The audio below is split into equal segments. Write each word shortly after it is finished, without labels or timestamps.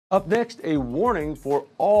Up next, a warning for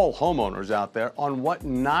all homeowners out there on what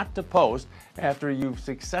not to post after you've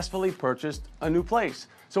successfully purchased a new place.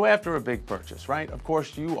 So after a big purchase, right? Of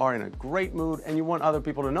course, you are in a great mood and you want other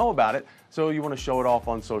people to know about it. So you want to show it off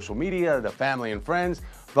on social media, the family and friends,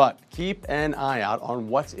 but keep an eye out on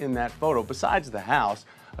what's in that photo besides the house,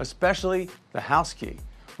 especially the house key.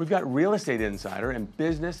 We've got real estate insider and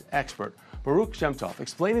business expert Baruch Shemtov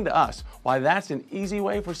explaining to us why that's an easy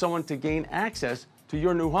way for someone to gain access to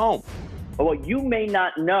your new home. But what you may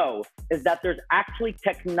not know is that there's actually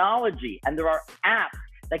technology and there are apps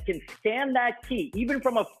that can scan that key, even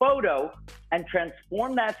from a photo, and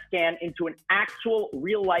transform that scan into an actual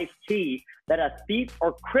real life key that a thief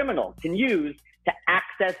or criminal can use to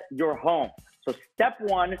access your home. So step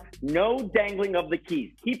one, no dangling of the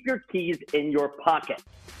keys. Keep your keys in your pocket.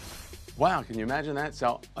 Wow, can you imagine that?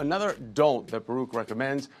 So another don't that Baruch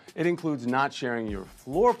recommends, it includes not sharing your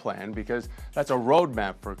floor plan because that's a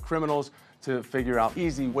roadmap for criminals to figure out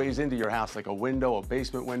easy ways into your house, like a window, a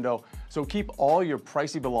basement window. So keep all your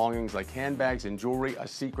pricey belongings like handbags and jewelry a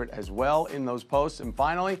secret as well in those posts. And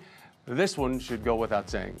finally, this one should go without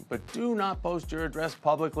saying, but do not post your address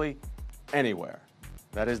publicly anywhere.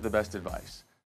 That is the best advice.